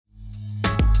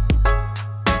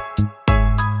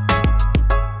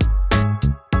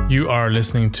You are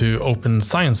listening to Open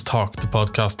Science Talk, the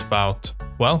podcast about,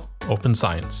 well, open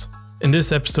science. In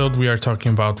this episode, we are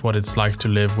talking about what it's like to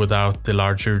live without the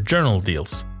larger journal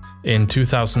deals. In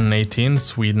 2018,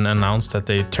 Sweden announced that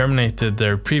they terminated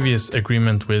their previous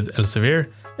agreement with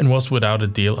Elsevier and was without a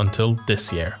deal until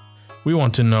this year. We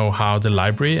want to know how the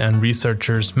library and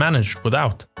researchers managed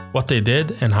without, what they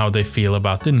did, and how they feel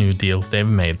about the new deal they've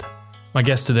made. My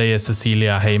guest today is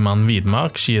Cecilia Heyman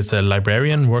Widmark. She is a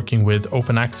librarian working with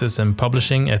open access and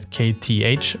publishing at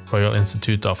KTH, Royal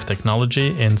Institute of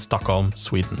Technology in Stockholm,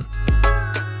 Sweden.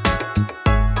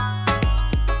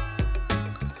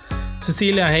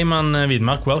 Cecilia Heyman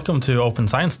Widmark, welcome to Open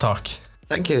Science Talk.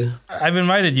 Thank you. I've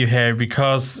invited you here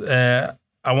because I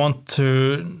want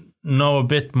to know a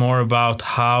bit more about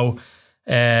how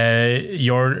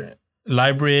your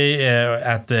library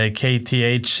at the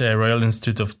KTH, Royal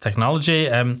Institute of Technology,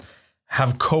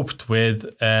 have coped with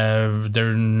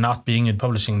there not being in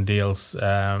publishing deals.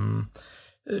 Could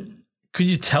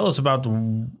you tell us about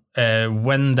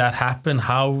when that happened?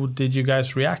 How did you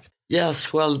guys react?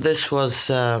 Yes, well, this was,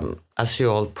 as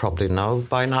you all probably know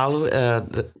by now,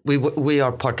 we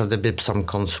are part of the BIPSAM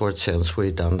consortium in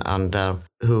Sweden, and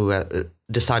who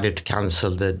decided to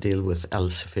cancel the deal with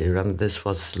Elsevier, and this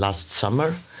was last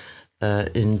summer.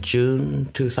 In June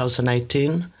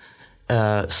 2018.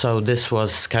 So this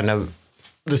was kind of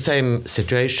the same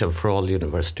situation for all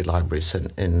university libraries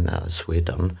in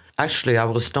Sweden. Actually, I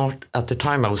was not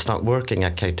working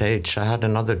at KTH. I had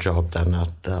another job then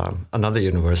at another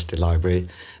university library.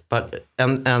 But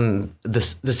and the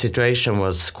situation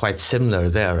was quite similar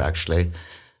there, actually.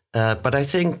 But I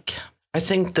think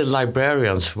the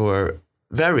librarians were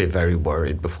very, very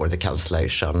worried before the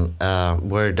cancellation,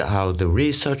 worried how the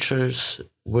researchers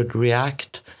would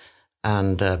react.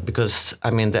 And because, the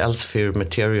Elsevier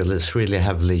material is really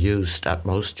heavily used at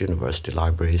most university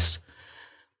libraries.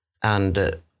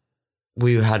 And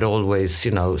we had always,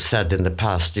 said in the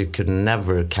past, you could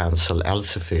never cancel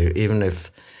Elsevier, even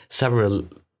if several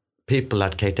people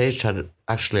at KTH had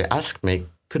actually asked me,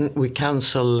 couldn't we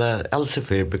cancel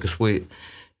Elsevier? Because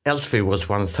Elsevier was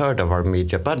 1/3 of our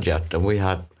media budget, and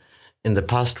in the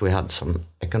past we had some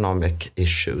economic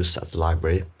issues at the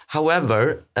library.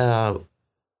 However,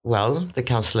 the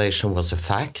cancellation was a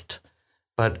fact,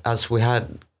 but as we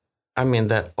had,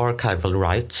 the archival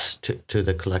rights to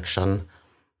the collection,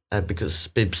 because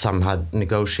BIPSAM had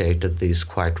negotiated these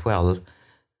quite well,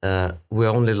 we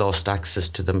only lost access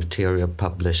to the material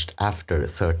published after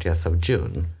 30th of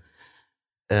June.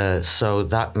 So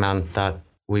that meant that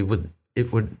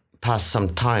it would pass some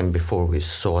time before we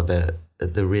saw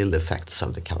the real effects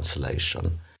of the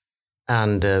cancellation.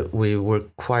 And we were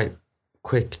quite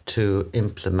quick to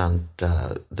implement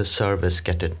the service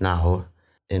Get It Now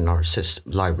in our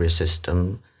library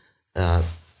system,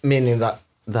 meaning that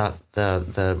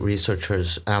the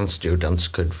researchers and students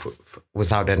could,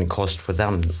 without any cost for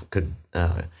them, could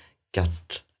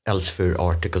get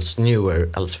newer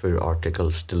Elsevier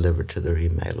articles delivered to their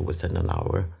email within an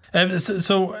hour.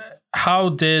 So how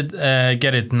did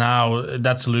Get It Now,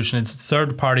 that solution, it's a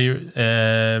third-party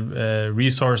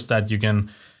resource that you can,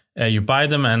 you buy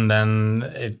them, and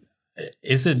then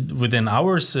is it within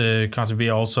hours? Can't it be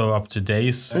also up to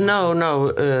days? No,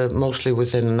 mostly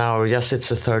within an hour. Yes, it's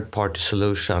a third-party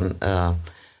solution,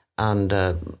 and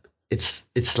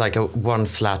it's like one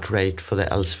flat rate for the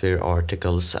Elsevier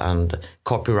articles, and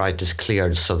copyright is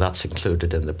cleared, so that's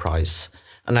included in the price.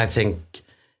 And I think,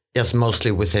 yes,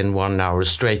 mostly within 1 hour,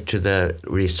 straight to the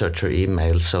researcher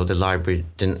email, so the library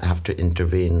didn't have to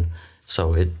intervene.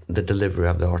 So the delivery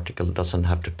of the article doesn't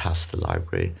have to pass the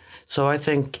library. So I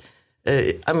think,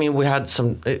 we had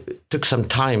it took some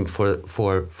time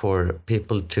for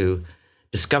people to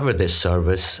discover this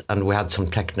service, and we had some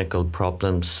technical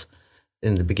problems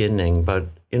in the beginning, but,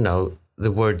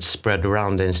 the word spread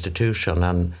around the institution,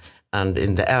 and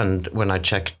in the end, when I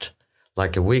checked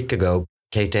like a week ago,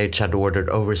 KTH had ordered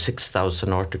over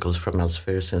 6,000 articles from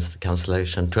Elsevier since the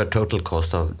cancellation, to a total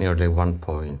cost of nearly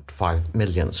 1.5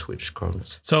 million Swedish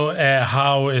kronor. So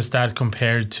how is that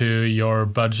compared to your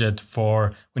budget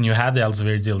for when you had the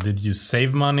Elsevier deal? Did you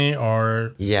save money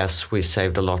or? Yes, we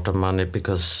saved a lot of money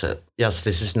because, yes,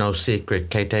 this is no secret.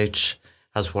 KTH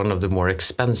has one of the more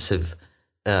expensive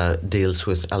deals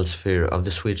with Elsevier of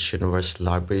the Swedish university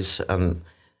libraries, and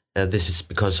this is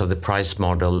because of the price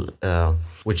model,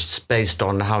 which is based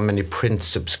on how many print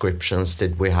subscriptions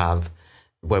did we have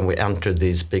when we entered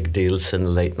these big deals in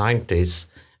the late 90s.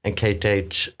 And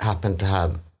KTH happened to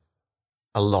have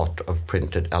a lot of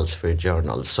printed Elsevier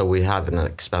journals. So we have an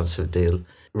expensive deal,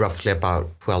 roughly about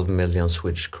 12 million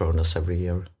Swedish kronor every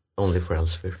year, only for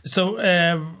Elsevier. So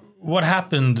what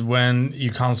happened when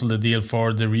you canceled the deal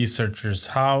for the researchers?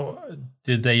 How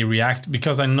did they react?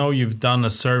 Because I know you've done a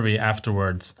survey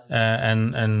afterwards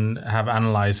and have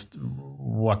analyzed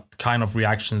what kind of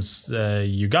reactions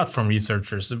you got from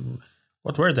researchers.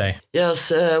 What were they? Yes,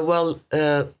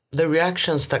 the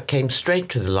reactions that came straight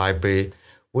to the library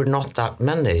were not that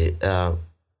many,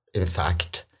 in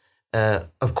fact.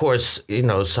 Of course,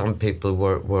 some people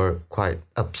were quite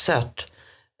upset,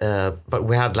 but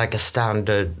we had like a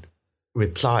standard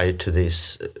reply to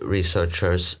these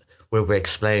researchers where we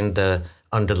explained the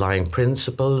underlying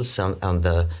principles and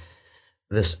the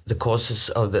causes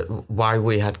of why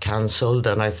we had cancelled,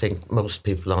 and I think most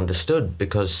people understood,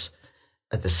 because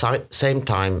at the same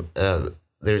time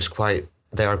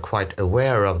they are quite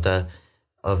aware of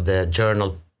the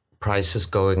journal prices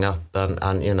going up and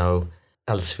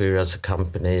Elsevier as a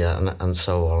company and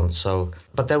so on. So,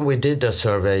 but then we did a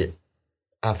survey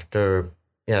after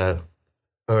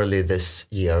early this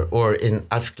year, it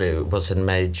was in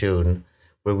May, June,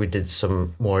 where we did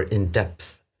some more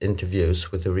in-depth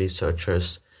interviews with the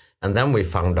researchers. And then we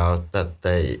found out that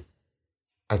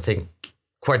I think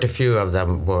quite a few of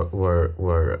them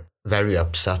were very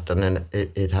upset, and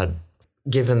it had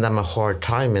given them a hard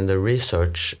time in the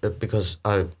research, because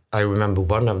I remember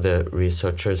one of the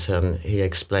researchers, and he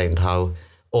explained how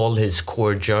all his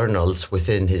core journals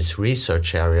within his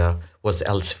research area was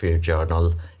Elsevier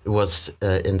journal. It was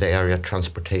in the area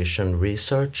transportation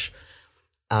research.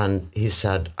 And he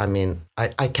said,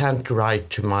 I can't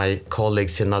write to my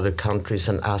colleagues in other countries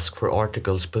and ask for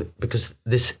articles, but because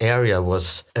this area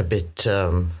was a bit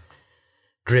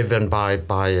driven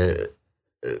by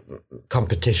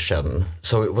competition.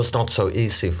 So it was not so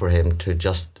easy for him to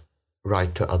just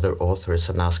write to other authors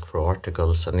and ask for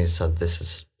articles. And he said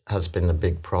this has been a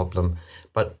big problem.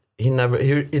 But he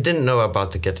didn't know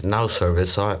about the Get It Now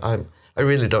service. So I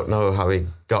really don't know how he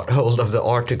got hold of the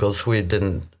articles. We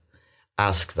didn't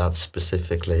ask that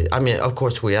specifically. Of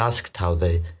course, we asked how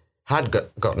they had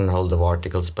gotten hold of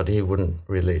articles, but he wouldn't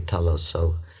really tell us.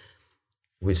 So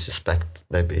we suspect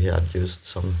maybe he had used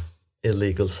some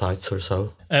illegal sites or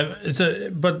so.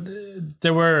 But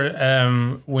there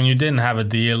were, when you didn't have a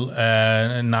deal,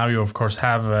 and now you of course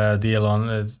have a deal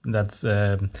on that's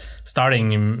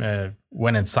starting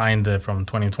when it's signed from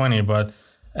 2020. But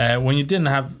when you didn't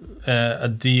have a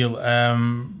deal,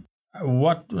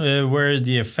 what were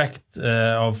the effect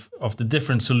of the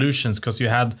different solutions? Because you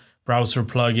had browser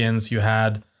plugins, you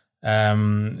had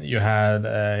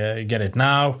Get It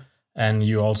Now, and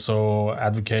you also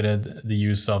advocated the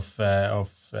use of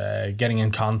getting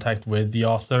in contact with the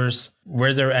authors.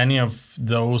 Were there any of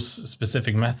those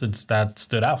specific methods that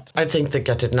stood out? I think the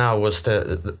Get It Now was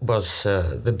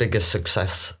the biggest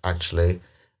success, actually.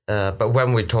 But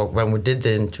when we did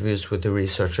the interviews with the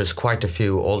researchers, quite a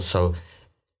few also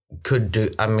could do.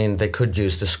 They could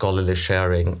use the scholarly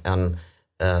sharing, and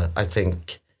I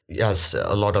think yes,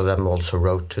 a lot of them also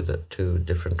wrote to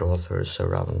different authors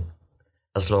around.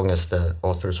 As long as the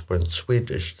authors weren't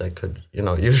Swedish, they could,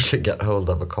 usually get hold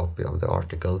of a copy of the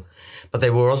article. But they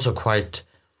were also quite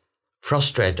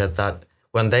frustrated that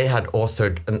when they had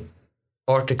authored an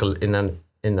article in an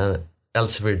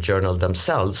Elsevier journal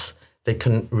themselves, they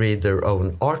couldn't read their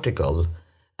own article.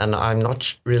 And I'm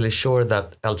not really sure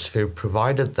that Elsevier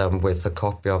provided them with a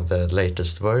copy of the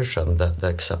latest version, the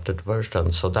accepted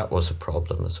version. So that was a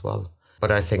problem as well.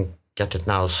 But I think Get It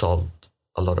Now solved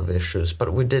a lot of issues,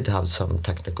 but we did have some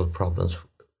technical problems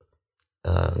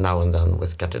now and then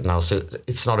with Get It Now. So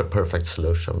it's not a perfect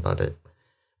solution, but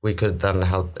we could then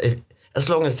help. As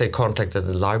long as they contacted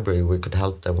the library, we could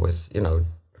help them with,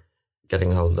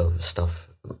 getting hold of stuff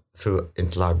through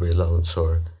interlibrary loans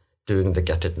or doing the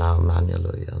Get It Now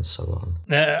manually and so on.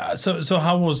 So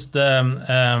how was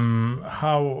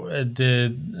how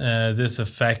did this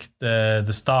affect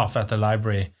the staff at the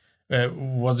library?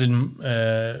 Was it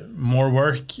more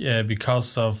work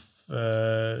because of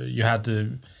you had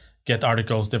to get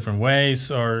articles different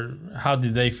ways, or how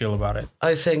did they feel about it?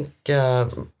 I think,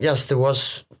 yes, there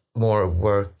was more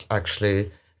work,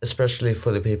 actually, especially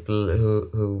for the people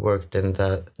who worked in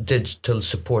the digital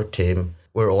support team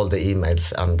where all the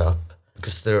emails end up,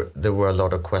 because there were a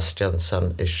lot of questions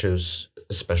and issues,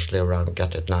 especially around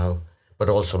Get It Now, but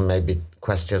also maybe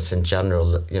questions in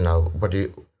general,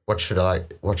 what should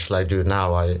I do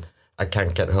now? I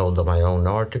can't get hold of my own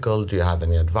article. Do you have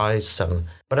any advice?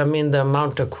 But the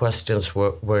amount of questions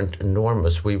weren't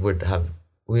enormous. We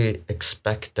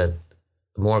expected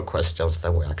more questions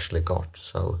than we actually got.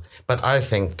 So, but I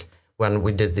think when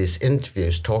we did these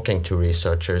interviews talking to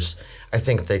researchers, I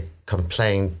think they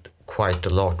complained quite a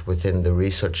lot within the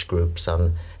research groups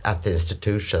and at the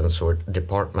institutions or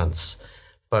departments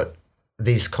but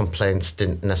these complaints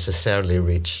didn't necessarily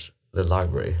reach the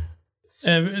library.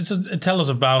 So tell us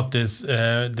about this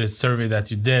survey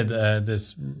that you did,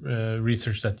 this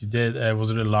research that you did. Was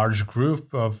it a large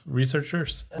group of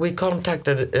researchers? We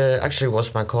contacted, actually it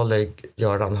was my colleague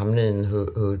Göran Hamrin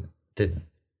who did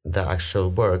the actual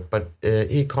work, but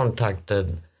he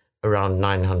contacted around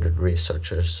 900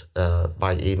 researchers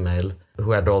by email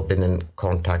who had all been in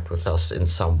contact with us in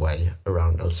some way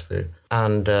around Elsevier.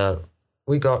 And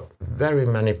we got very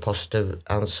many positive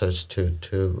answers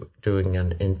to doing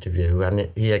an interview, and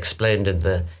he explained in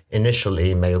the initial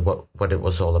email what it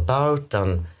was all about,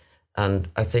 and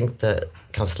I think the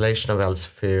cancellation of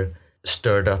Elsevier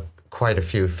stirred up quite a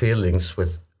few feelings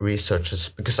with researchers,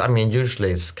 because I mean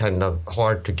usually it's kind of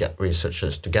hard to get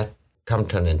researchers to come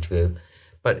to an interview,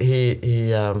 but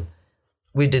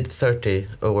we did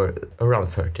around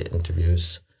 30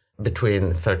 interviews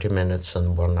between 30 minutes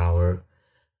and 1 hour.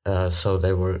 So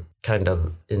they were kind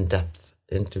of in-depth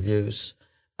interviews,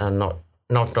 and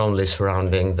not only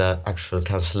surrounding the actual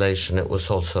cancellation, it was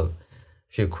also a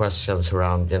few questions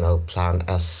around, Plan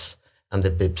S and the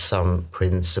BIPSAM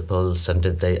principles, and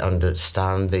did they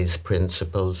understand these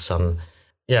principles, and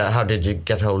how did you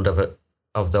get hold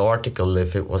of the article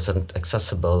if it wasn't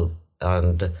accessible,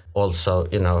 and also,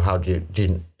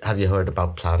 have you heard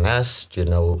about Plan S? Do you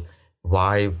know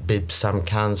why BIPSAM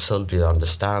cancelled? Do you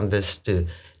understand this? Do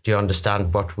you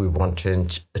understand what we want to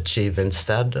achieve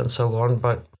instead, and so on?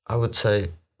 But I would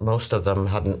say most of them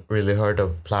hadn't really heard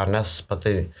of Plan S, but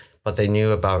they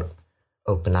knew about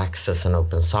open access and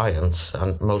open science,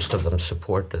 and most of them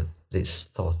supported these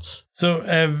thoughts. So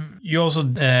you also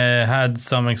had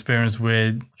some experience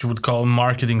with what you would call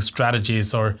marketing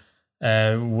strategies or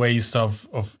ways of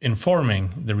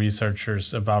informing the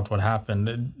researchers about what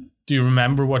happened. Do you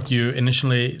remember what you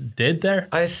initially did there?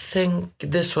 I think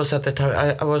this was at the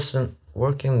time, I wasn't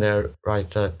working there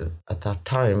right at that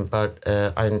time, but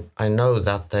I know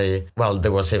that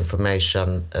there was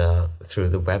information through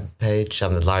the web page,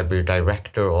 and the library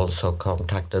director also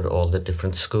contacted all the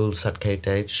different schools at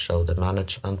KTH, so the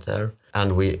management there,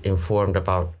 and we informed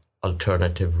about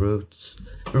alternative routes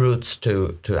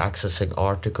to accessing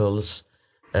articles,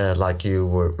 like you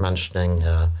were mentioning,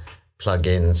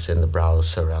 plugins in the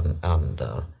browser and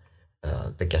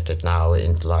the Get It Now,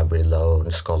 Interlibrary Loan,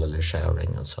 scholarly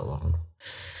sharing, and so on.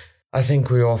 I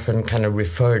think we often kind of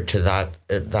referred to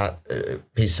that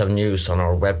piece of news on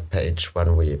our webpage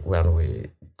when we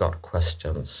got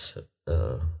questions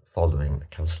following the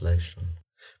cancellation.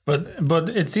 But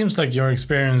it seems like your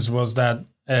experience was that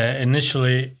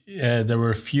initially there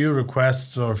were few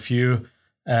requests or few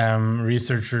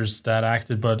researchers that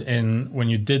acted, but when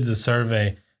you did the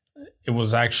survey,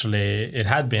 it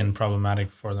had been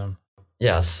problematic for them.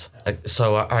 Yes,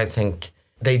 so I think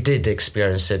they did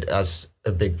experience it as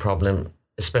a big problem,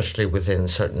 especially within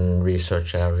certain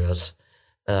research areas,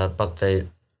 but they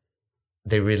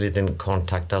really didn't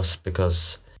contact us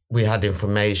because we had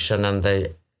information, and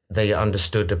they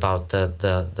understood about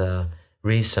the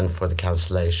reason for the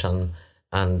cancellation,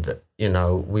 and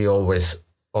we always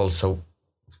also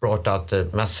brought out the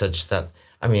message that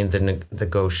the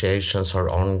negotiations are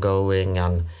ongoing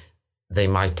and they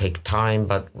might take time,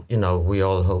 but we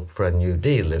all hope for a new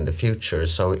deal in the future.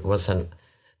 So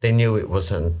they knew it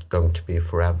wasn't going to be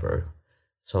forever.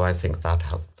 So I think that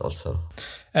helped also.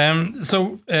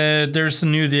 So there's a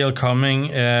new deal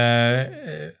coming.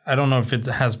 I don't know if it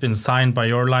has been signed by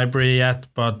your library yet,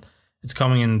 but it's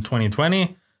coming in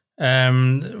 2020.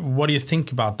 What do you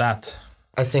think about that?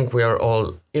 I think we are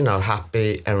all,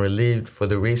 happy and relieved for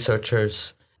the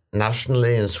researchers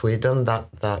nationally in Sweden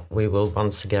that we will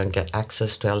once again get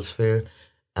access to Elsevier,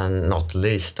 and not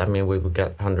least, we will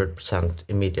get 100%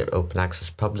 immediate open access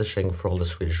publishing for all the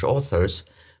Swedish authors.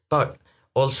 But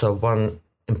also one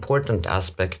important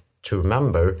aspect to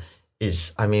remember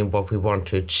is, what we want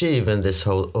to achieve in this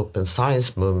whole open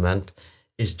science movement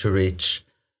is to reach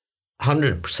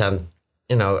 100%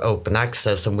 open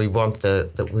access, and we want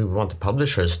the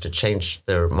publishers to change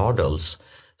their models.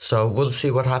 So we'll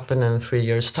see what happens in 3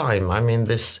 years' time.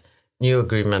 This new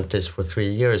agreement is for 3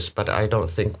 years, but I don't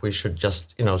think we should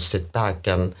just sit back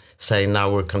and say now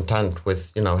we're content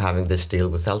with having this deal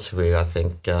with Elsevier. I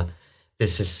think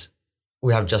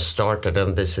we have just started,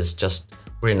 and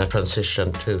we're in a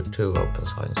transition to open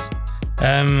science.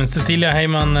 Cecilia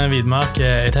Heyman Widmark,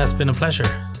 it has been a pleasure.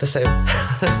 The same.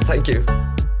 Thank you.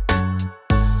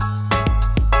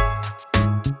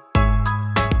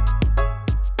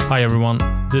 Hi everyone,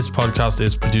 this podcast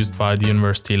is produced by the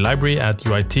University Library at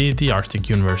UiT, the Arctic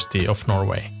University of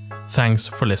Norway. Thanks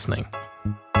for listening.